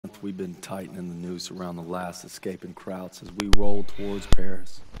months, we've been tightening the noose around the last escaping Krauts as we roll towards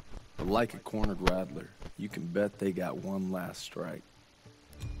Paris. But like a cornered rattler, you can bet they got one last strike.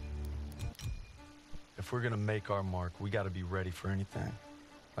 If we're gonna make our mark, we gotta be ready for anything.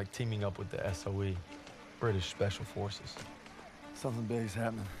 Like teaming up with the S.O.E, British Special Forces. Something big's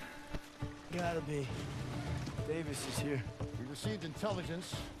happening. Gotta be. Davis is here. We received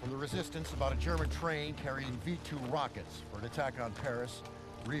intelligence from the Resistance about a German train carrying V2 rockets for an attack on Paris,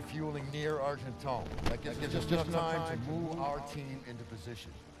 refueling near Argenton. That gives us just enough time to move our team into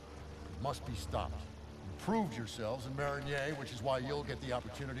position. It must be stopped. You proved yourselves in Marigny, which is why you'll get the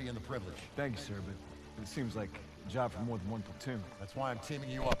opportunity and the privilege. Thank you, sir, but it seems like a job for more than one platoon. That's why I'm teaming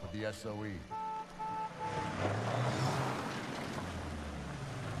you up with the S.O.E.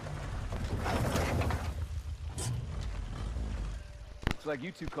 Looks like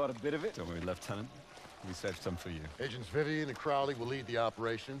you two caught a bit of it. Don't worry, Lieutenant. We saved some for you. Agents Vivian and Crowley will lead the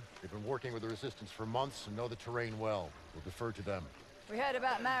operation. They've been working with the Resistance for months and know the terrain well. We'll defer to them. We heard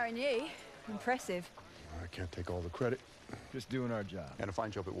about Marigny. Impressive. I can't take all the credit. Just doing our job. And a fine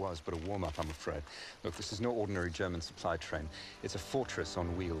job it was, but a warm-up, I'm afraid. Look, this is no ordinary German supply train. It's a fortress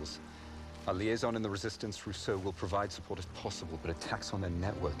on wheels. Our liaison in the Resistance, Rousseau, will provide support as possible, but attacks on their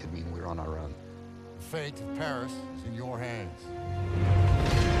network could mean we're on our own. The fate of Paris is in your hands.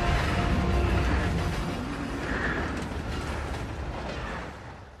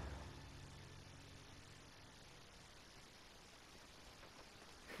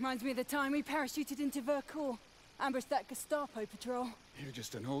 Reminds me of the time we parachuted into Vercors. Ambushed that Gestapo patrol. You're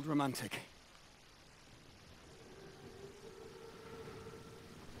just an old romantic.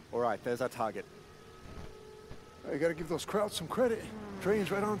 All right, there's our target. You gotta give those Krauts some credit. Train's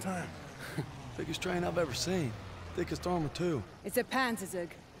right on time. Biggest train I've ever seen. Thickest armor, too. It's a Panzerzug.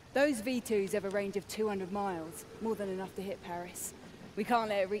 Those V2s have a range of 200 miles. More than enough to hit Paris. We can't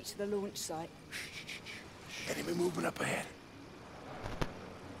let it reach the launch site. Enemy movement up ahead.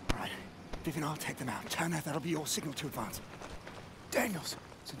 All right, Vivian, I'll take them out. Turner, that'll be your signal to advance. Daniels,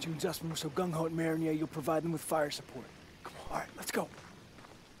 since you and Zussman were so gung-ho at Marigny, you'll provide them with fire support. Come on, all right, let's go.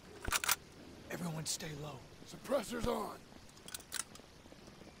 Everyone stay low. Suppressors on.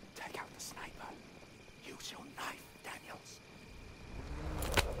 Take out the sniper. Use your knife, Daniels.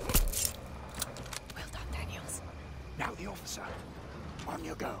 Well done, Daniels. Now the officer. On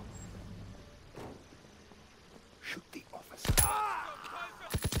you go. Shoot the officer.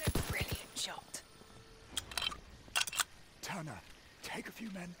 Brilliant shot. Turner, take a few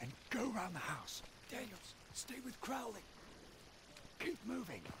men and go around the house. Daniels, stay with Crowley. Keep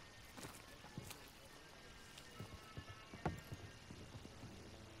moving.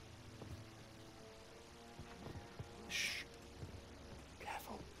 Shh.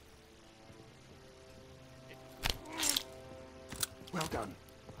 Careful. Well done.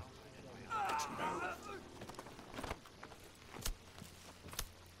 Let's move.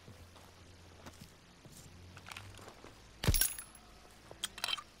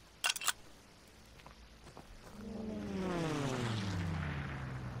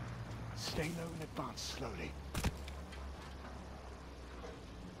 Stay low and advance slowly.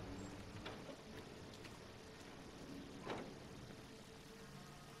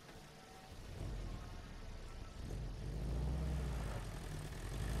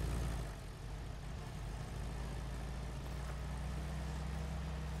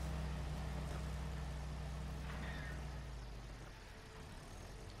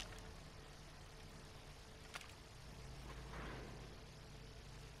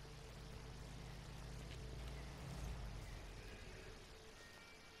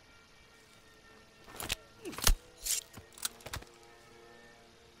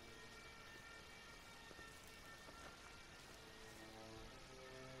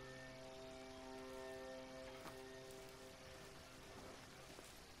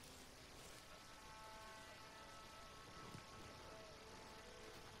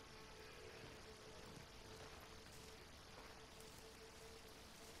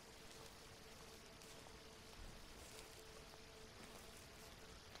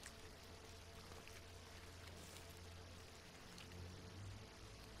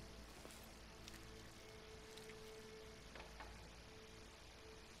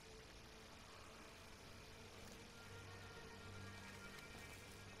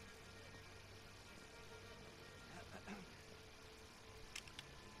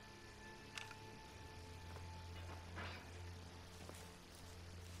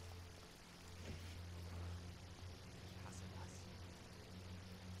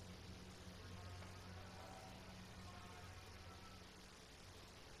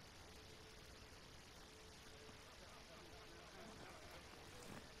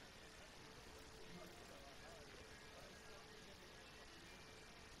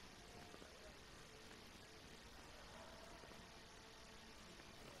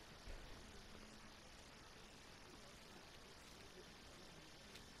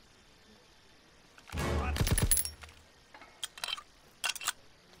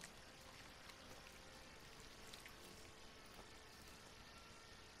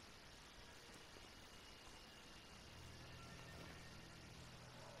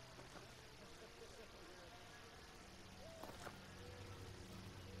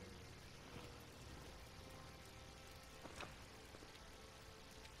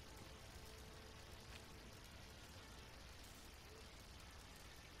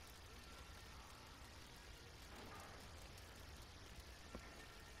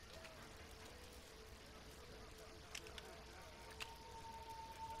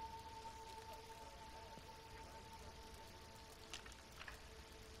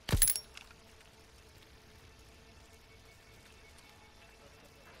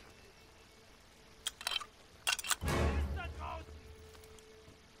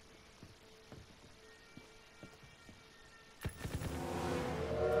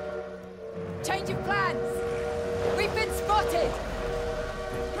 Change of plans! We've been spotted!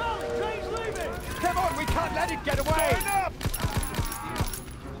 Charlie, train's leaving! Come on, we can't let it get away! Line up!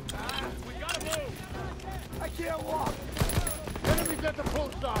 We gotta move! I can't walk! Enemies at the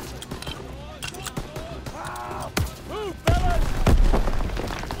post office. Move, fellas!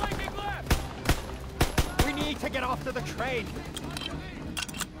 Flanking left! We need to get off to the train!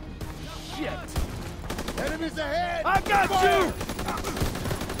 Shit! Enemies ahead! I got Fire! you!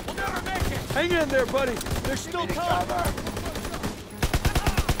 We'll never make it! Hang in there, buddy! There's still time!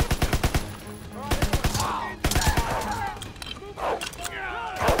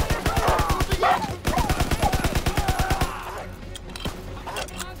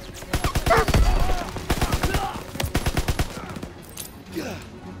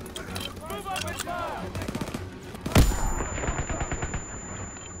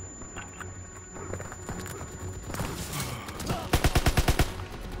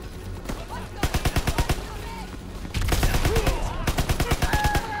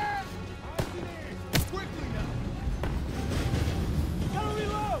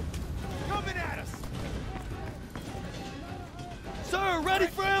 Sir, ready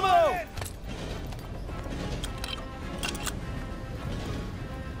for ammo!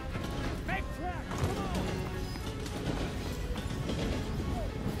 Make track!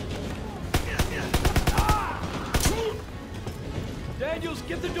 Daniels,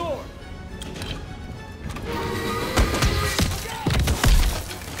 get the door!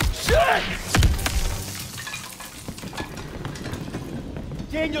 Shit!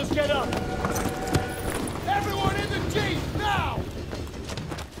 Daniels, get up! Everyone in the Jeep, now!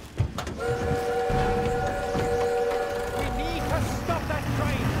 We need to stop that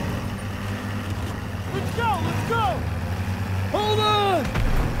train! Let's go! Let's go! Hold on!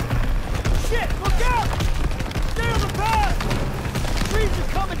 Shit! Look out! Stay on the path! Trees are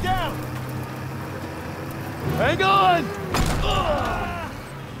coming down! Hang on!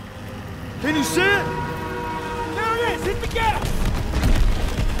 Can you see it? There it is! Hit the gas!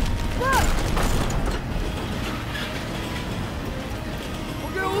 Left!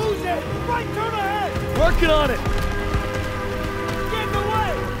 We're gonna lose it! Right turn ahead! Working on it! Get in the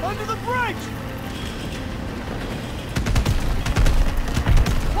way! Under the bridge!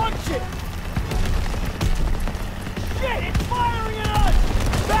 Punch it! Shit! It's firing at us!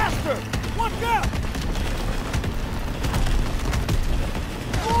 Faster! Watch out!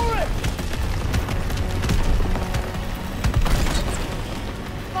 For it!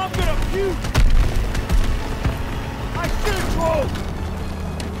 I'm gonna puke! I should have drove!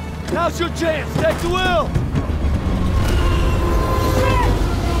 Now's your chance! Take the wheel! Shit!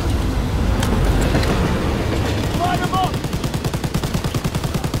 Line them up!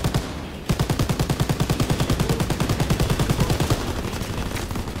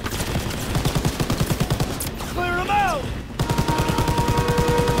 Clear them out!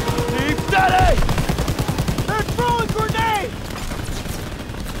 Keep steady! They're throwing grenades!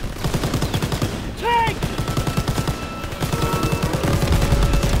 Tank!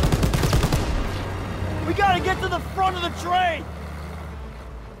 We gotta get to the front of the train!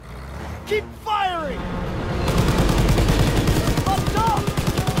 Keep firing! Up top!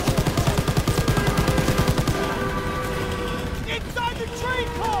 Inside the train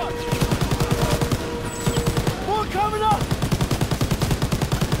car! More coming up!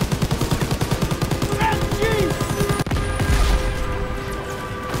 SG!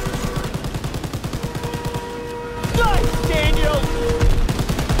 Nice, Daniel!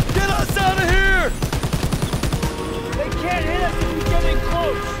 Get us out of here! They can't hit us if we get in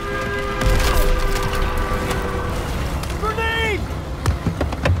close!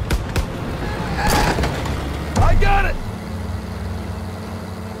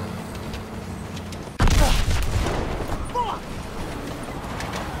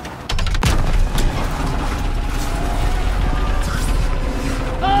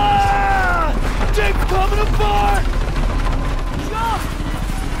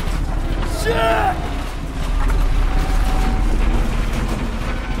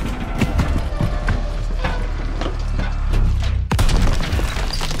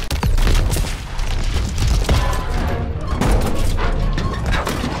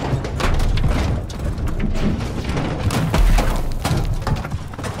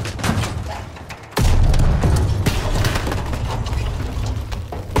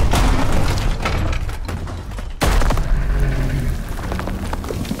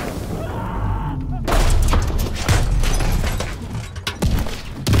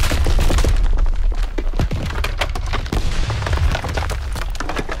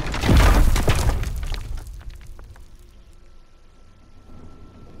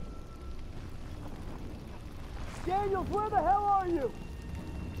 Daniels, where the hell are you?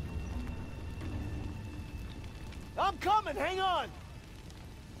 I'm coming, hang on!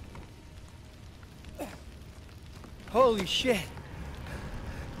 Holy shit.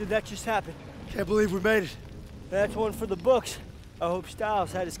 Did that just happen? Can't believe we made it. That's one for the books. I hope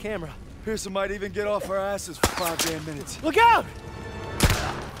Styles had his camera. Pearson might even get off our asses for 5 damn minutes. Look out!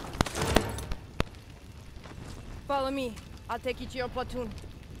 Follow me. I'll take you to your platoon.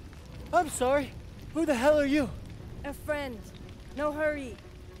 I'm sorry. Who the hell are you? A friend. No hurry.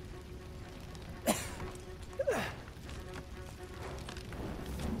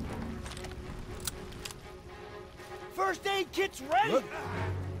 First aid kit's ready! Look.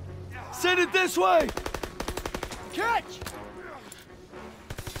 Send it this way! Catch!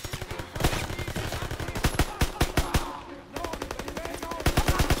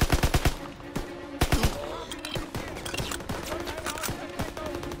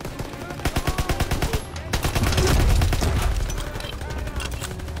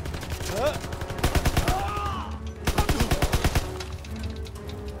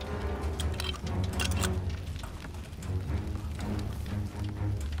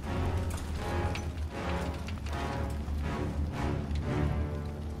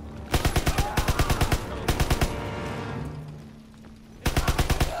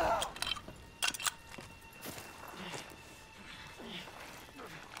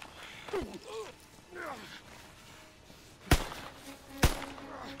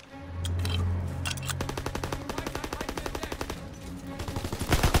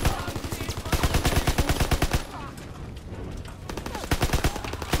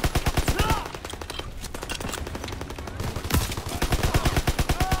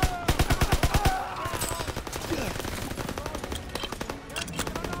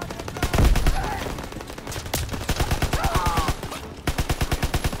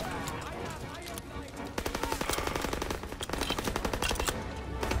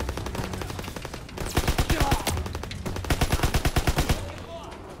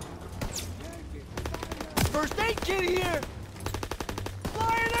 First aid kit here!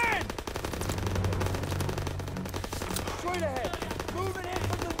 Flying in! Straight ahead! Moving in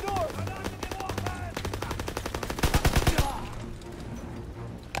from the north!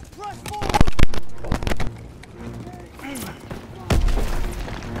 Press forward!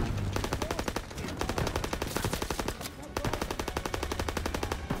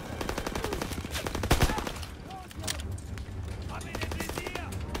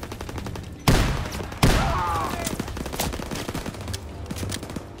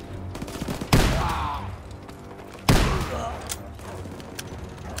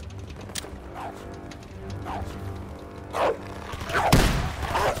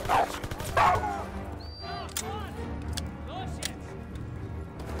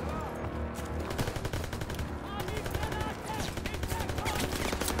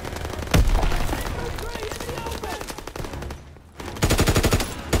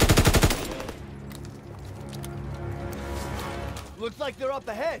 Looks like they're up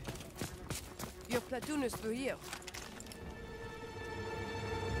ahead. Your platoon is through here.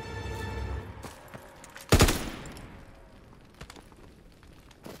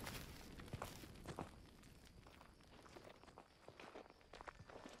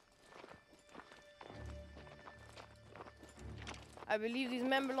 I believe these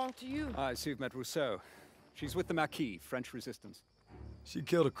men belong to you. I see you've met Rousseau. She's with the Marquis, French resistance. She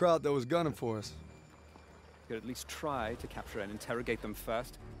killed a crowd that was gunning for us. You could at least try to capture and interrogate them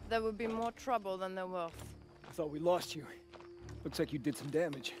first. There would be more trouble than they're worth. I thought we lost you. Looks like you did some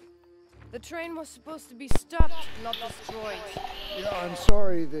damage. The train was supposed to be stopped, not destroyed. Yeah, I'm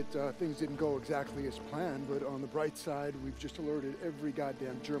sorry that things didn't go exactly as planned, but on the bright side, we've just alerted every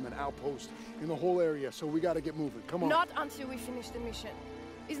goddamn German outpost in the whole area, so we gotta get moving. Come on. Not until we finish the mission.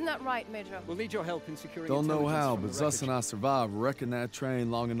 Isn't that right, Major? We'll need your help in securing Don't know intelligence how, from but the Zus and wreckage. I survived wrecking that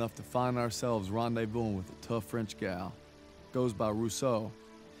train long enough to find ourselves rendezvousing with a tough French gal. Goes by Rousseau.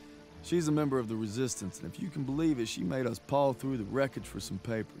 She's a member of the Resistance, and if you can believe it, she made us paw through the wreckage for some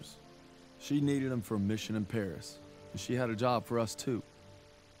papers. She needed them for a mission in Paris, and she had a job for us too.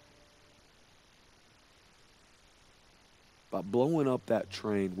 By blowing up that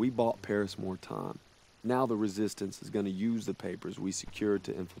train, we bought Paris more time. Now the Resistance is going to use the papers we secured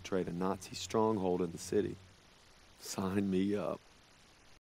to infiltrate a Nazi stronghold in the city. Sign me up.